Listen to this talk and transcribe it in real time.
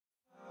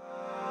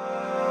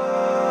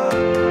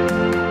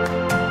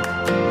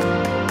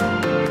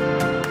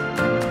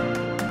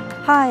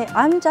Hi,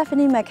 I'm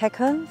Daphne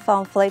McEachern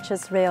from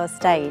Fletchers Real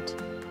Estate.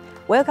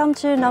 Welcome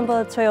to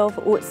number 12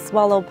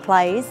 Woodswallow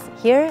Place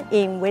here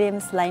in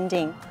Williams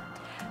Landing.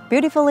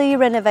 Beautifully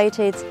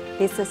renovated,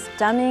 this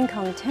stunning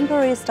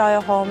contemporary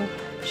style home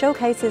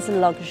showcases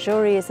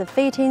luxurious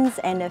fittings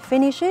and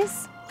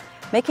finishes,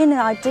 making it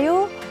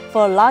ideal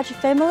for a large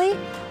family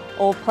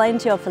or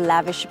plenty of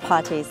lavish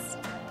parties.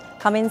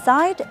 Come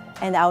inside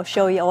and I'll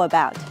show you all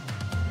about.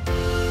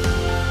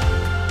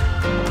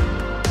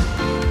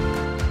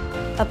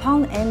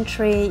 Upon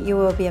entry, you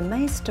will be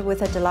amazed with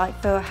the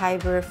delightful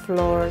hybrid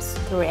floors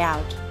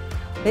throughout.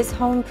 This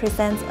home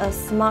presents a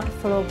smart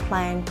floor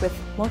plan with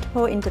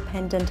multiple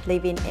independent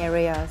living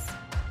areas,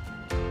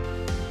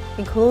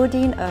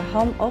 including a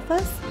home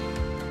office,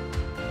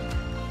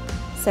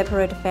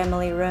 separate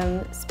family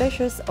room,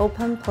 spacious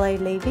open play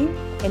living,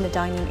 and the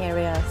dining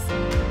areas.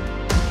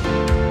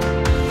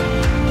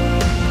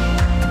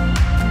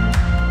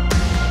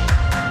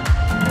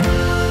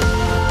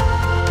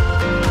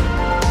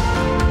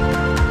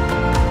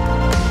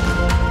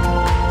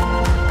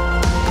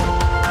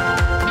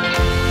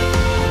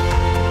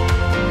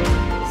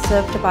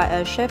 Served by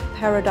a Chef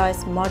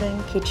Paradise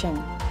modern kitchen.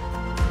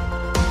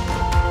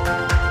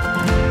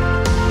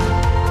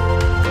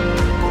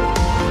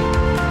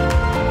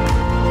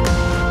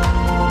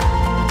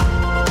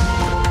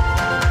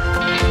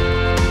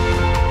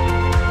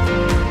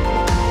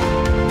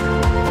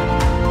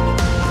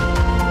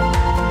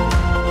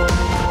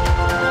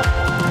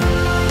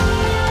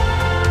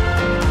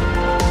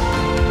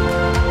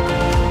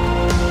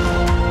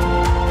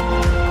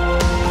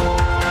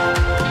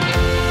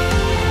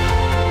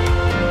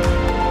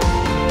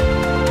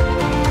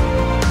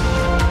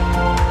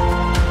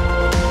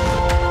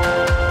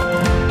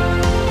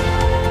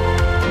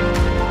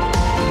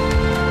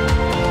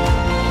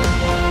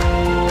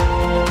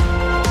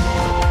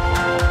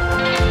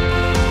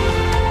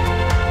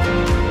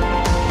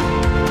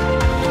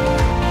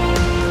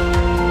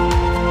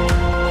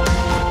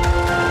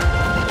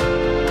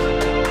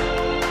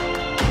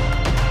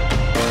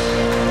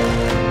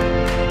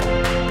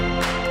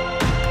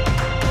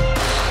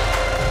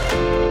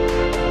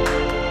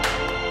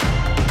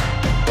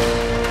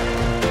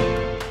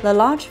 The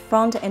large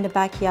front and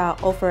backyard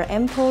offer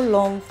ample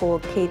lawn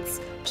for kids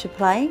to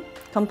play,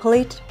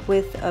 complete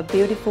with a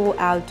beautiful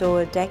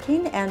outdoor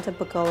decking and a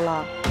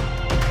pergola.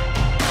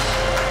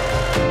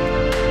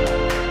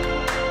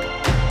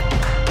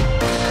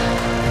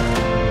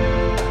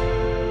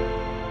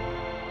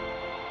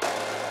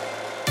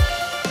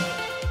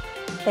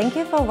 Thank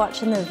you for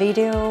watching the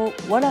video.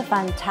 What a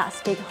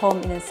fantastic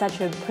home in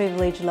such a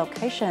privileged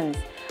location.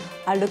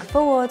 I look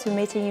forward to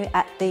meeting you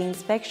at the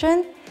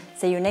inspection.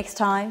 See you next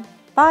time.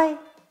 Bye!